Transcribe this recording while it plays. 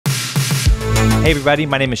Hey everybody,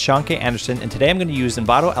 my name is Shawn Anderson, and today I'm going to use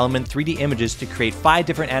Envato Element 3D images to create 5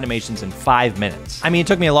 different animations in 5 minutes. I mean, it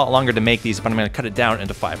took me a lot longer to make these, but I'm going to cut it down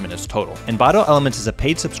into 5 minutes total. Envato Elements is a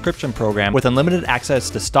paid subscription program with unlimited access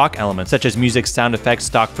to stock elements such as music, sound effects,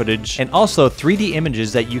 stock footage, and also 3D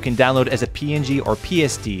images that you can download as a PNG or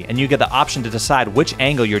PSD, and you get the option to decide which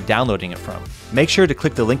angle you're downloading it from. Make sure to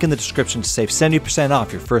click the link in the description to save 70%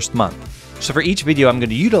 off your first month. So for each video, I'm going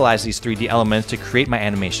to utilize these 3D elements to create my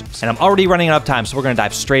animations. And I'm already running out of time, so we're going to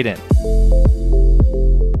dive straight in.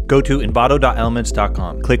 Go to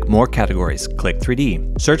envato.elements.com, click More Categories, click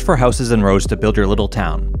 3D. Search for houses and roads to build your little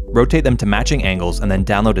town. Rotate them to matching angles and then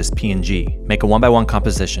download as PNG. Make a 1x1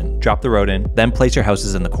 composition, drop the road in, then place your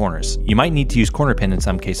houses in the corners. You might need to use corner pin in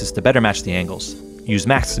some cases to better match the angles. Use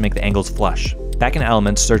masks to make the angles flush. Back in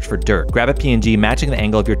Elements, search for dirt. Grab a PNG matching the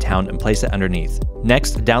angle of your town and place it underneath.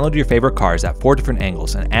 Next, download your favorite cars at 4 different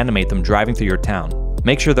angles and animate them driving through your town.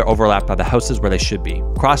 Make sure they're overlapped by the houses where they should be.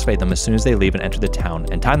 Crossfade them as soon as they leave and enter the town,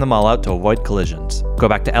 and time them all out to avoid collisions. Go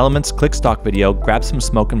back to Elements, click Stock Video, grab some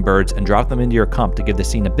smoke and birds, and drop them into your comp to give the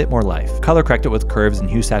scene a bit more life. Color correct it with curves and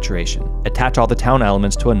hue saturation. Attach all the town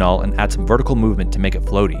elements to a null and add some vertical movement to make it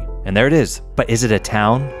floaty. And there it is. But is it a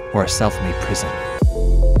town or a self-made prison?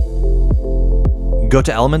 Go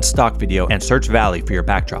to Elements Stock Video and search Valley for your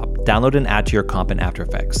backdrop. Download and add to your comp in After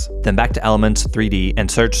Effects. Then back to Elements 3D and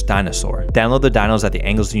search Dinosaur. Download the dinos at the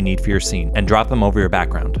angles you need for your scene and drop them over your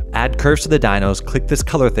background. Add curves to the dinos, click this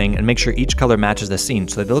color thing, and make sure each color matches the scene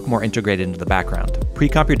so they look more integrated into the background.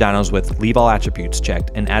 Pre-comp your dinos with Leave All Attributes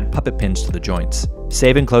checked and add puppet pins to the joints.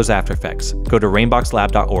 Save and close After Effects. Go to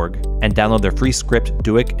rainboxlab.org and download their free script,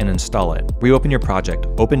 Duik, and install it. Reopen your project,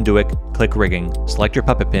 open Duik, click Rigging, select your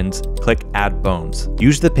puppet pins, click Add Bones.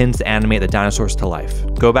 Use the pins to animate the dinosaurs to life.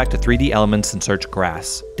 Go back to 3D Elements and search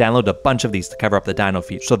Grass. Download a bunch of these to cover up the dino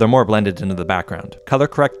feet so they're more blended into the background. Color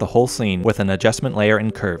correct the whole scene with an adjustment layer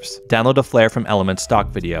and curves. Download a flare from Elements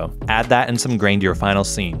Stock Video. Add that and some grain to your final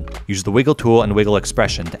scene. Use the Wiggle tool and Wiggle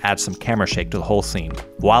Expression to add some camera shake to the whole scene.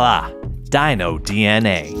 Voila! Dino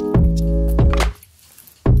DNA.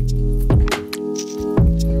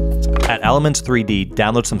 At Elements 3D,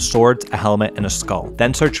 download some swords, a helmet, and a skull.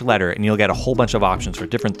 Then search letter and you'll get a whole bunch of options for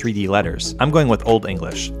different 3D letters. I'm going with Old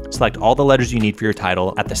English. Select all the letters you need for your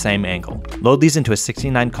title at the same angle. Load these into a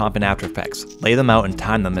 69 comp in After Effects. Lay them out and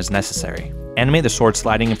time them as necessary. Animate the sword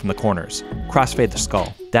sliding in from the corners. Crossfade the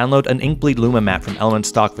skull. Download an Inkbleed Luma matte from Elements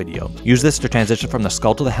Stock Video. Use this to transition from the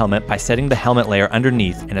skull to the helmet by setting the helmet layer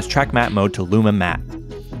underneath and its track matte mode to Luma matte.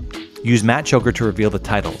 Use Matte Choker to reveal the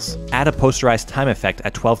titles. Add a posterized time effect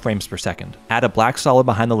at 12 frames per second. Add a black solid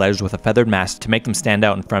behind the letters with a feathered mask to make them stand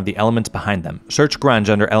out in front of the elements behind them. Search Grunge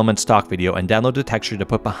under Elements Stock Video and download a texture to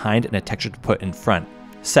put behind and a texture to put in front.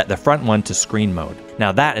 Set the front one to screen mode.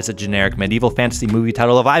 Now that is a generic medieval fantasy movie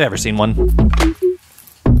title if I've ever seen one.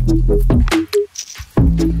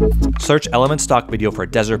 Search Elements Stock Video for a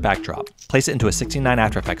desert backdrop. Place it into a 69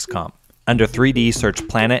 After Effects comp. Under 3D, search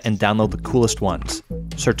Planet and download the coolest ones.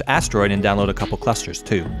 Search Asteroid and download a couple clusters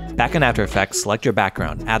too. Back in After Effects, select your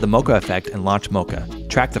background, add the Mocha effect and launch Mocha.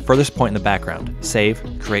 Track the furthest point in the background. Save,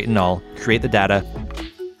 create a null, create the data,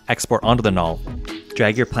 export onto the null.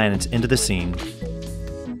 Drag your planets into the scene.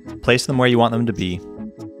 Place them where you want them to be.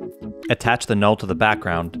 Attach the null to the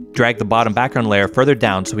background. Drag the bottom background layer further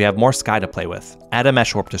down so we have more sky to play with. Add a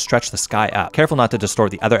mesh warp to stretch the sky up. Careful not to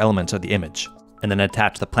distort the other elements of the image. And then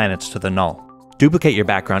attach the planets to the null. Duplicate your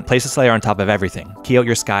background, place this layer on top of everything. Key out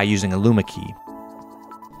your sky using a Luma key.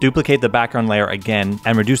 Duplicate the background layer again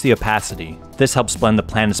and reduce the opacity. This helps blend the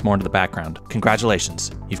planets more into the background. Congratulations,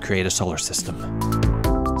 you've created a solar system.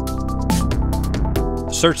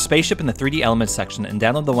 Search Spaceship in the 3D Elements section and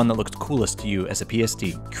download the one that looks coolest to you as a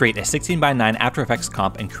PSD. Create a 16:9 After Effects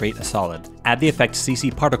comp and create a solid. Add the effect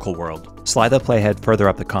CC Particle World. Slide the playhead further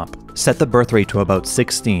up the comp. Set the birth rate to about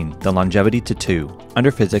 16, the longevity to 2.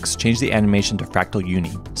 Under Physics, change the animation to Fractal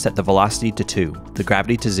Uni. Set the velocity to 2, the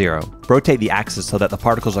gravity to 0. Rotate the axis so that the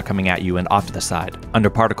particles are coming at you and off to the side. Under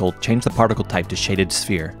Particle, change the particle type to Shaded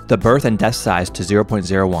Sphere. The birth and death size to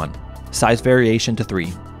 0.01. Size variation to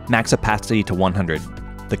 3. Max opacity to 100.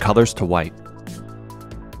 The colors to white.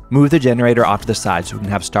 Move the generator off to the side so we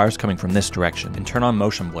can have stars coming from this direction, and turn on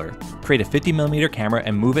motion blur. Create a 50mm camera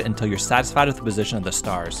and move it until you're satisfied with the position of the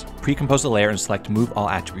stars. Pre-compose the layer and select Move All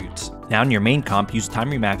Attributes. Now in your main comp, use time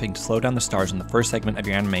remapping to slow down the stars in the first segment of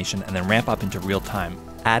your animation and then ramp up into real time.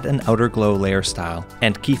 Add an outer glow layer style,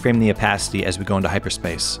 and keyframe the opacity as we go into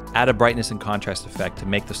hyperspace. Add a brightness and contrast effect to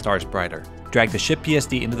make the stars brighter. Drag the ship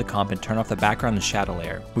PSD into the comp and turn off the background and shadow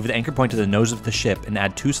layer. Move the anchor point to the nose of the ship and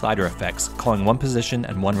add 2 slider effects, calling 1 position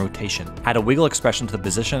and 1 rotation. Add a wiggle expression to the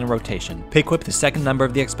position and rotation. Pick whip the second number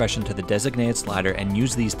of the expression to the designated slider and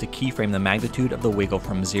use these to keyframe the magnitude of the wiggle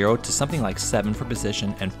from 0 to something like 7 for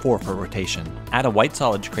position and 4 for rotation. Add a white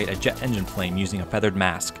solid to create a jet engine flame using a feathered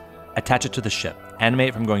mask. Attach it to the ship. Animate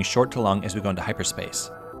it from going short to long as we go into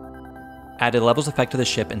hyperspace. Add a levels effect to the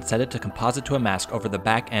ship and set it to composite to a mask over the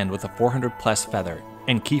back end with a 400 plus feather,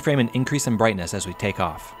 and keyframe an increase in brightness as we take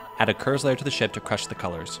off. Add a curves layer to the ship to crush the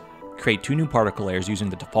colors. Create 2 new particle layers using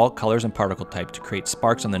the default colors and particle type to create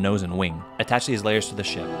sparks on the nose and wing. Attach these layers to the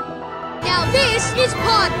ship. Now this is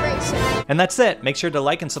pod racing! And that's it. Make sure to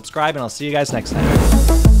like and subscribe, and I'll see you guys next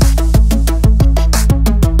time.